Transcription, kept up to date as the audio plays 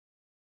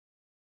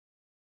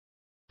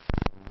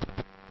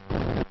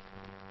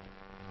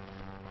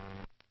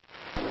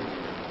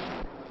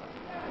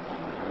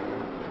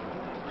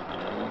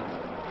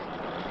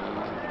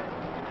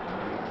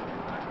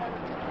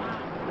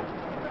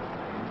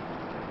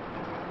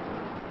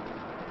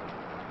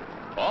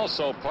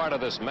Also part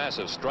of this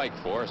massive strike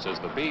force is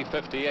the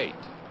B-58.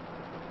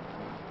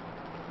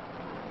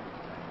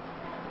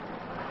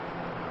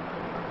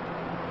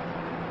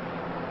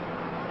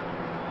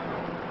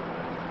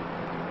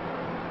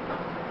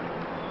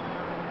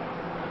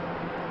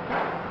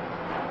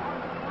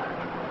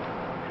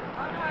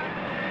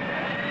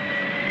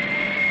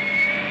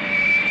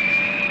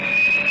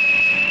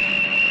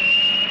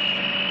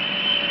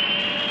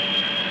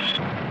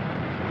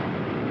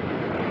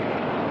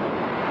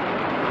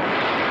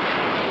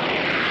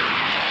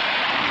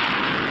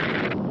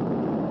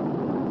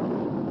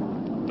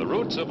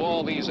 Of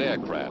all these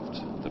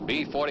aircraft, the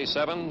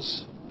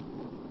B-47s,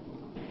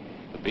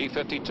 the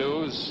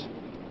B-52s,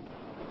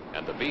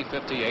 and the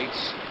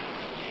B-58s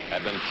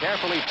have been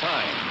carefully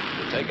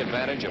timed to take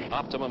advantage of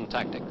optimum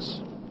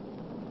tactics.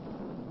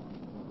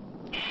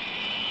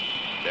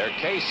 Their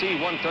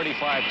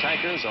KC-135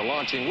 tankers are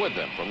launching with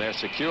them from their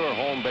secure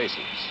home bases.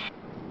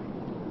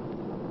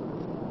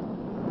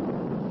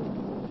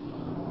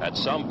 At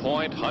some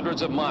point,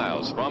 hundreds of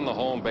miles from the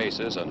home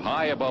bases and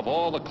high above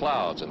all the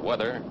clouds and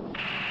weather,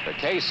 the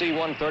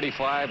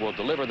KC-135 will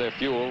deliver their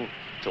fuel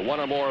to one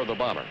or more of the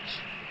bombers.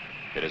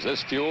 It is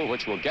this fuel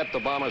which will get the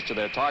bombers to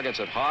their targets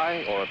at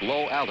high or at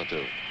low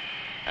altitude,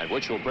 and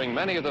which will bring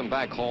many of them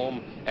back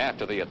home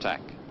after the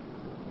attack.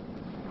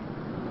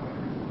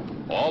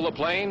 All the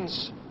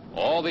planes,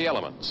 all the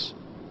elements,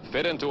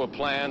 fit into a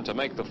plan to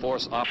make the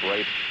force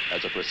operate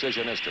as a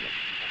precision instrument.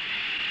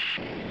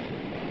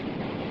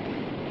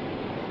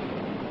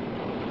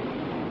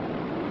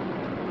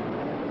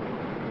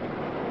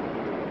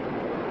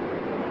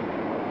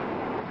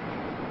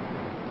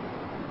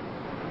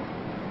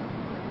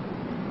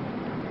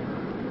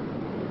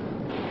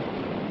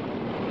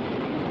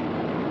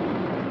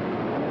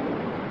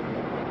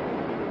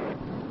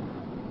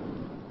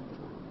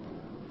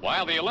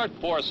 While the alert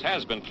force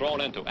has been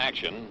thrown into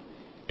action,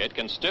 it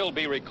can still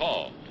be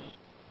recalled,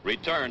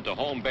 returned to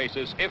home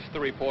bases if the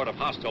report of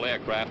hostile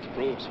aircraft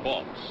proves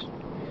false.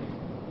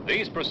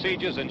 These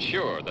procedures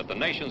ensure that the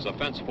nation's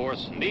offense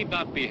force need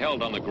not be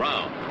held on the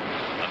ground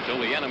until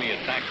the enemy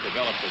attack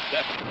develops as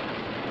definite.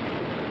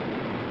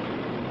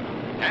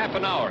 Half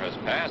an hour has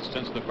passed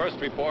since the first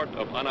report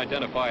of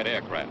unidentified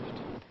aircraft.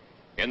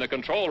 In the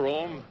control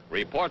room,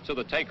 reports of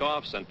the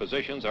takeoffs and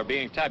positions are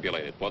being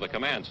tabulated for the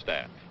command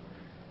staff,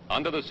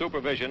 under the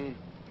supervision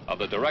of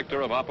the Director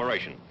of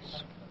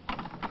Operations.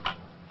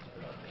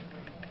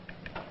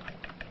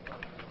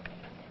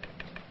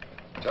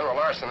 General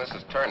Larson, this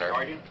is Turner.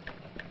 Sergeant?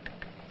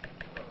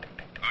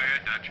 Go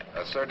ahead,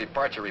 Dutch. Sir,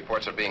 departure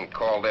reports are being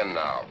called in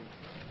now.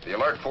 The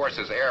alert force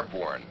is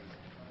airborne.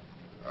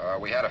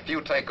 We had a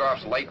few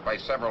takeoffs late by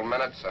several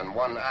minutes and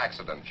one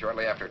accident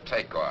shortly after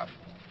takeoff.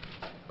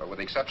 But with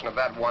the exception of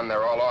that one,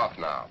 they're all off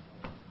now.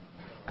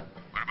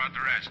 What about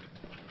the rest?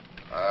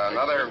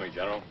 Another... Excuse me,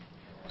 General.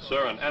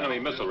 Sir, an enemy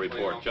missile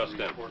report just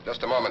in.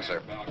 Just a moment,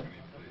 sir.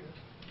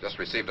 Just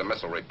received a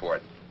missile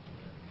report.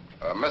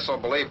 A missile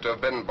believed to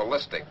have been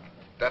ballistic.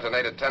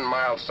 Detonated 10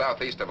 miles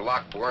southeast of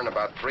Lockbourne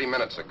about 3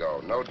 minutes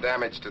ago. No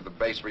damage to the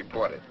base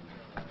reported.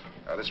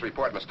 This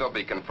report must still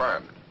be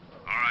confirmed.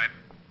 All right.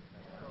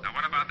 Now,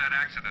 what about that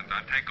accident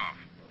on takeoff?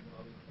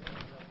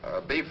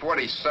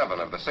 B-47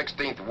 of the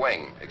 16th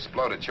Wing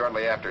exploded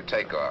shortly after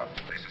takeoff.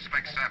 They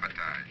suspect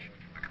sabotage.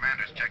 The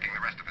commander's checking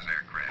the rest of his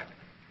aircraft.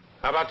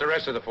 How about the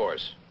rest of the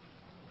force?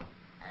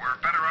 We're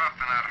better off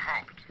than I'd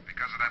hoped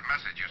because of that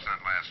message you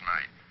sent last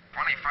night.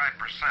 25%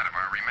 of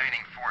our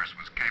remaining force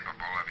was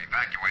capable of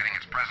evacuating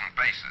its present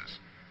bases.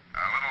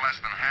 A little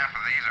less than half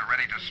of these are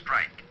ready to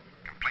strike.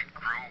 Complete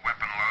crew,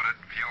 weapon loaded,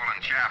 fuel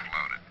and chaff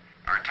loaded.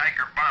 Our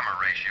tanker-bomber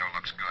ratio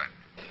looks good.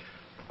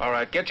 All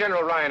right, get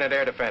General Ryan at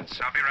Air Defense.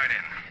 I'll be right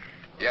in.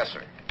 Yes,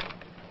 sir.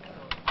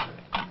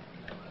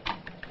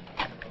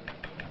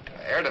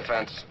 Air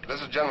Defense,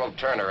 this is General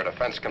Turner at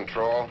Defense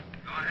Control.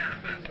 Go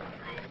ahead, Defense Control.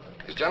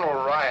 Is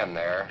General Ryan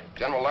there?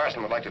 General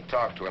Larson would like to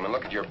talk to him and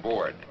look at your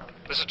board.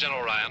 This is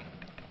General Ryan.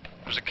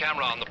 There's a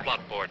camera on the plot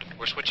board.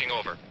 We're switching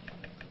over.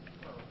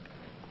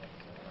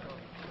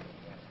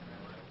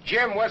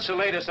 Jim, what's the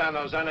latest on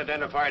those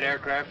unidentified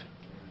aircraft?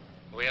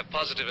 We have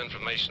positive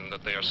information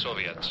that they are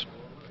Soviets.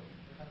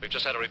 We've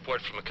just had a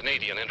report from a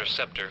Canadian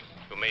interceptor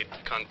who made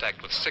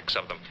contact with 6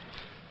 of them.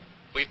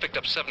 We've picked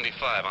up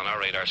 75 on our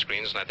radar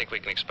screens, and I think we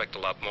can expect a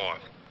lot more.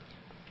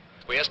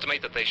 We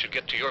estimate that they should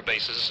get to your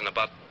bases in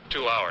about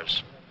 2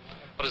 hours.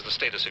 What is the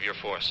status of your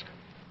force?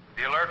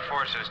 The alert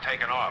force has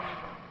taken off.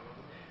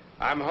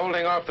 I'm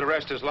holding off the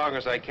rest as long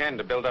as I can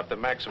to build up the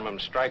maximum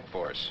strike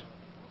force.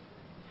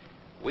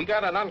 We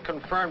got an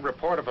unconfirmed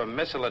report of a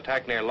missile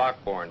attack near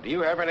Lockbourne. Do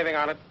you have anything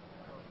on it?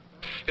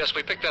 Yes,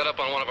 we picked that up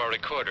on one of our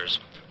recorders.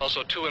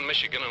 Also 2 in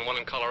Michigan and 1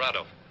 in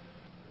Colorado.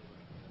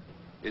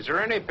 Is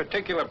there any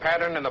particular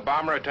pattern in the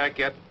bomber attack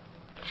yet?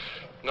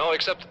 No,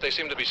 except that they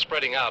seem to be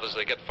spreading out as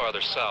they get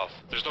farther south.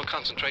 There's no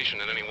concentration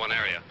in any one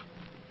area.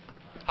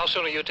 How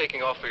soon are you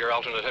taking off for your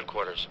alternate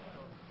headquarters?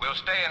 We'll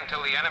stay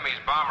until the enemy's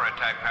bomber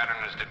attack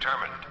pattern is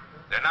determined.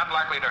 They're not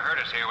likely to hurt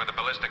us here with a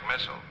ballistic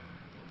missile.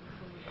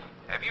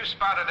 Have you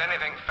spotted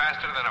anything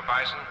faster than a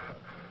bison?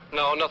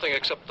 No, nothing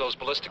except those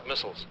ballistic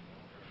missiles.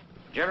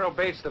 General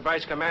Bates, the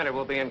vice commander,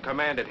 will be in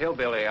command at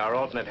Hillbilly, our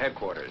alternate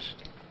headquarters.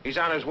 He's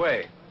on his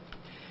way.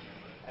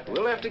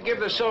 We'll have to give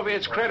the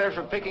Soviets credit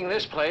for picking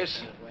this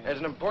place as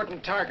an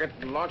important target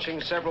and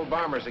launching several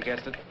bombers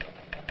against it.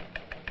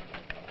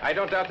 I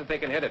don't doubt that they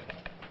can hit it.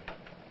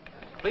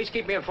 Please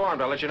keep me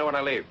informed. I'll let you know when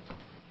I leave.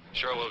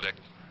 Sure will, Dick.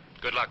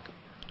 Good luck.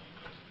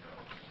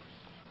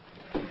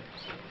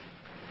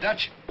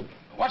 Dutch,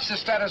 what's the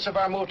status of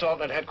our move to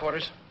alternate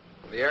headquarters?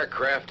 The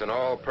aircraft and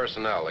all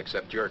personnel,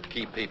 except your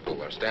key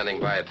people, are standing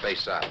by at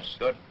base ops.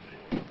 Good.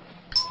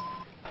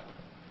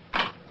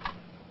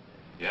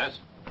 Yes?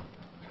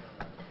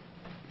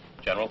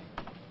 General?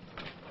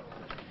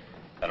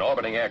 An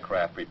orbiting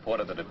aircraft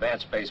reported that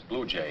Advanced Base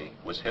Blue Jay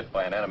was hit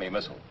by an enemy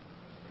missile.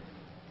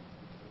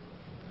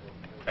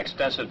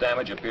 Extensive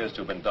damage appears to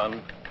have been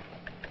done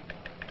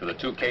to the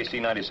 2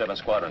 KC-97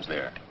 squadrons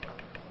there.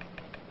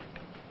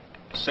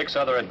 6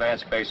 other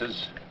advanced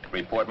bases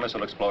report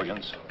missile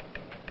explosions,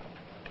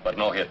 but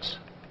no hits.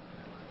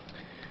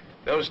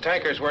 Those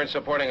tankers weren't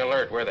supporting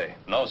alert, were they?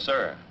 No,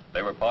 sir.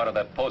 They were part of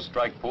that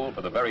post-strike pool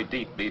for the very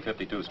deep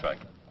B-52 strike.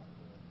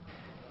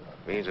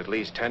 Means at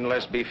least 10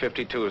 less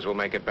B-52s will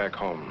make it back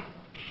home.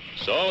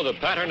 So the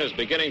pattern is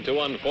beginning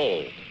to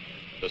unfold.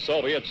 The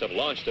Soviets have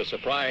launched a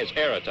surprise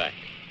air attack.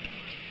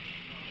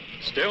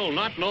 Still,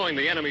 not knowing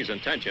the enemy's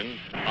intention,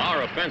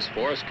 our offense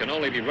force can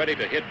only be ready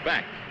to hit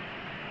back.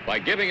 By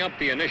giving up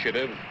the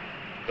initiative,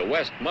 the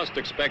West must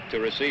expect to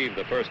receive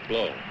the first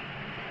blow.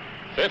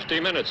 50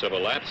 minutes have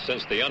elapsed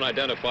since the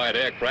unidentified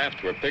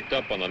aircraft were picked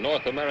up on the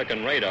North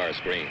American radar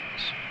screens.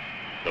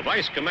 The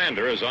vice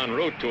commander is en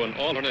route to an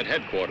alternate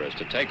headquarters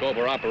to take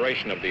over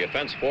operation of the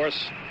offense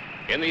force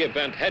in the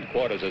event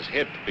headquarters is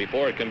hit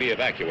before it can be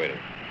evacuated.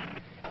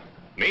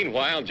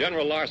 Meanwhile,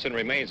 General Larson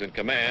remains in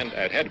command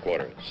at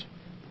headquarters.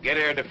 Get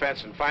air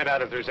defense and find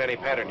out if there's any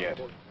pattern yet.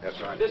 That's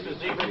right. This is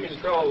Zebra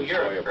Control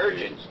Europe.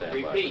 Urgent.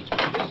 Repeat.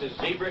 This is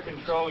Zebra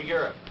Control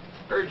Europe.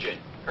 Urgent.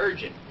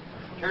 Urgent.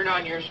 Turn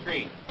on your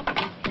screen.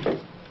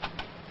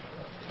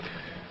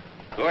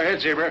 Go ahead,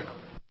 Zebra.